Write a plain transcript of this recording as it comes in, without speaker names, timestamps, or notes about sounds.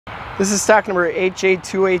This is stock number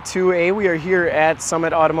 8J282A. We are here at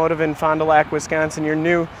Summit Automotive in Fond du Lac, Wisconsin, your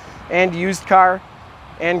new and used car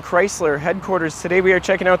and Chrysler headquarters. Today we are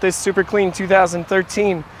checking out this super clean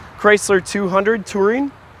 2013 Chrysler 200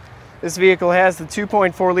 Touring. This vehicle has the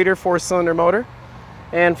 2.4 liter 4-cylinder motor.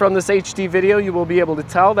 And from this HD video, you will be able to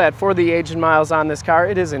tell that for the age and miles on this car,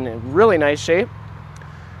 it is in really nice shape.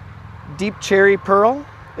 Deep cherry pearl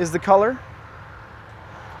is the color.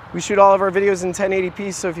 We shoot all of our videos in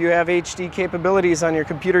 1080p, so if you have HD capabilities on your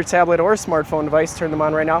computer, tablet, or smartphone device, turn them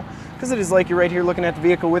on right now, because it is like you're right here looking at the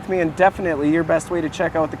vehicle with me, and definitely your best way to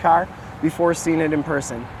check out the car before seeing it in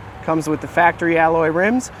person. Comes with the factory alloy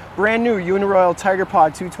rims, brand new UNIROYAL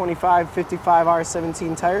TIGERPAW 225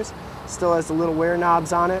 55R17 tires. Still has the little wear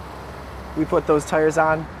knobs on it. We put those tires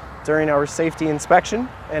on during our safety inspection,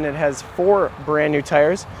 and it has 4 brand new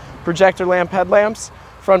tires. Projector lamp headlamps.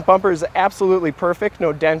 Front bumper is absolutely perfect.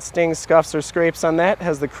 No dents, stings, scuffs, or scrapes on that.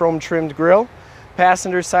 Has the chrome trimmed grille.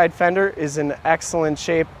 Passenger side fender is in excellent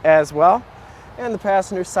shape as well. And the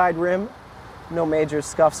passenger side rim, no major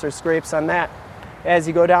scuffs or scrapes on that. As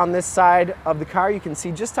you go down this side of the car, you can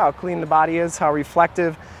see just how clean the body is, how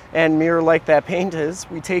reflective and mirror-like that paint is.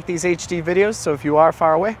 We take these HD videos, so if you are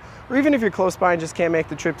far away, or even if you're close by and just can't make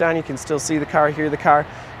the trip down, you can still see the car, hear the car,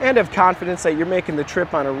 and have confidence that you're making the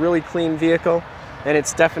trip on a really clean vehicle, and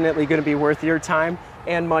it's definitely going to be worth your time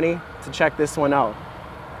and money to check this one out.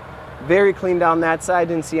 Very clean down that side,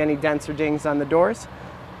 didn't see any dents or dings on the doors.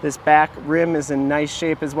 This back rim is in nice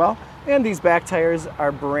shape as well, and these back tires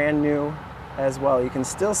are brand new as well. You can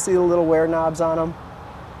still see the little wear knobs on them.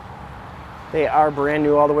 They are brand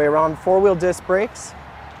new all the way around. 4-wheel disc brakes.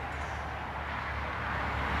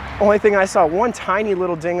 Only thing I saw, one tiny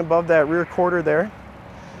little ding above that rear quarter there.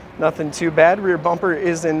 Nothing too bad. Rear bumper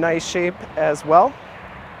is in nice shape as well.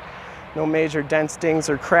 No major dents, dings,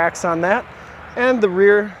 or cracks on that. And the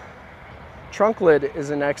rear trunk lid is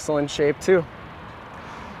in excellent shape too.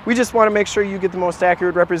 We just want to make sure you get the most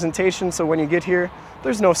accurate representation, so when you get here,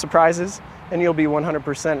 there's no surprises and you'll be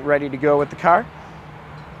 100% ready to go with the car.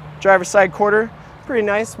 Driver's side quarter, pretty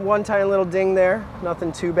nice. One tiny little ding there,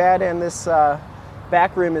 nothing too bad. And this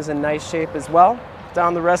back rim is in nice shape as well.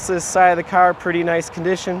 Down the rest of this side of the car, pretty nice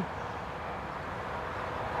condition.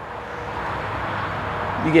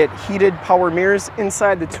 You get heated power mirrors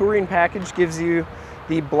inside. The Touring package gives you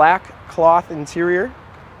the black cloth interior.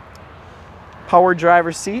 Power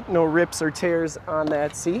driver seat, no rips or tears on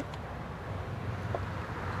that seat.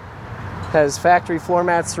 Has factory floor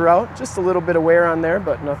mats throughout, just a little bit of wear on there,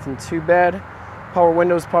 but nothing too bad. Power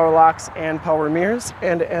windows, power locks, and power mirrors.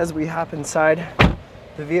 And as we hop inside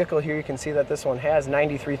the vehicle here, you can see that this one has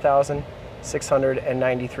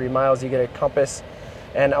 93,693 miles. You get a compass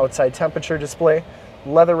and outside temperature display.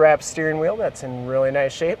 Leather wrapped steering wheel, that's in really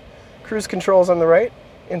nice shape. Cruise controls on the right,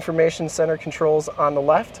 information center controls on the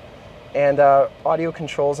left, and audio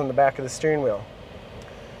controls on the back of the steering wheel.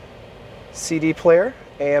 CD player,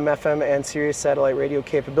 AM, FM, and SIRIUS satellite radio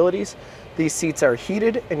capabilities. These seats are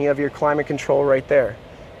heated, and you have your climate control right there.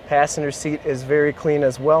 Passenger seat is very clean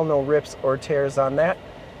as well, no rips or tears on that.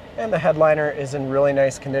 And the headliner is in really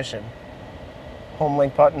nice condition.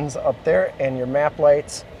 HOMELINK buttons up there and your map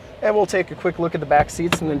lights. And we'll take a quick look at the back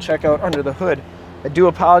seats and then check out under the hood. I do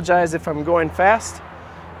apologize if I'm going fast.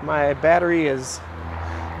 My battery is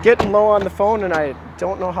getting low on the phone and I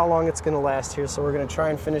don't know how long it's going to last here, so we're going to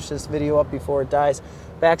try and finish this video up before it dies.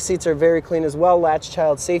 Back seats are very clean as well. Latch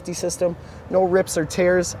child safety system. No rips or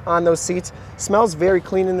tears on those seats. Smells very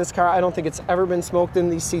clean in this car. I don't think it's ever been smoked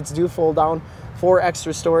in. These seats do fold down for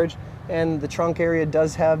extra storage, and the trunk area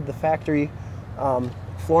does have the factory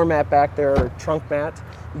floor mat back there, or trunk mat.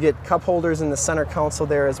 You get cup holders in the center console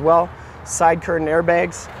there as well. Side curtain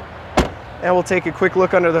airbags. And we'll take a quick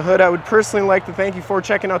look under the hood. I would personally like to thank you for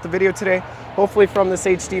checking out the video today. Hopefully from this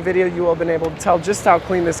HD video you will have been able to tell just how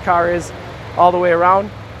clean this car is all the way around.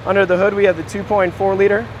 Under the hood we have the 2.4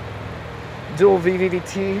 liter dual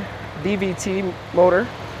BVT motor.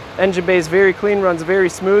 Engine bay is very clean, runs very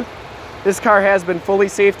smooth. This car has been fully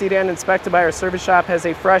safetied and inspected by our service shop, has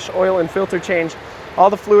a fresh oil and filter change. All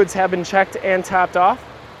the fluids have been checked and topped off.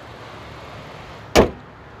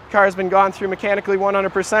 Car has been gone through mechanically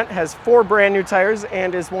 100%, has 4 brand new tires,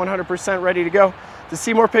 and is 100% ready to go. To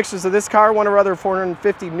see more pictures of this car, one or other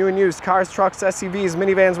 450 new and used cars, trucks, SUVs,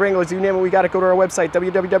 minivans, Wranglers, you name it, we got to go to our website,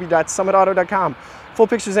 www.summitauto.com. Full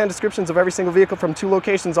pictures and descriptions of every single vehicle from 2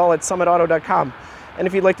 locations, all at summitauto.com. And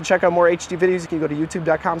if you'd like to check out more HD videos, you can go to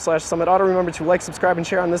youtube.com/summitauto. Remember to like, subscribe, and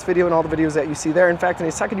share on this video and all the videos that you see there. In fact, in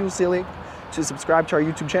a second, you will see a link to subscribe to our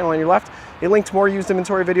YouTube channel on your left, a link to more used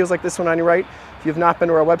inventory videos like this one on your right. If you have not been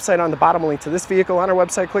to our website, on the bottom, a link to this vehicle on our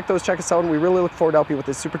website. Click those, check us out, and we really look forward to helping you with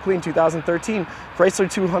this super clean 2013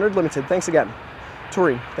 Chrysler 200 Limited. Thanks again.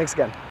 Touring, thanks again.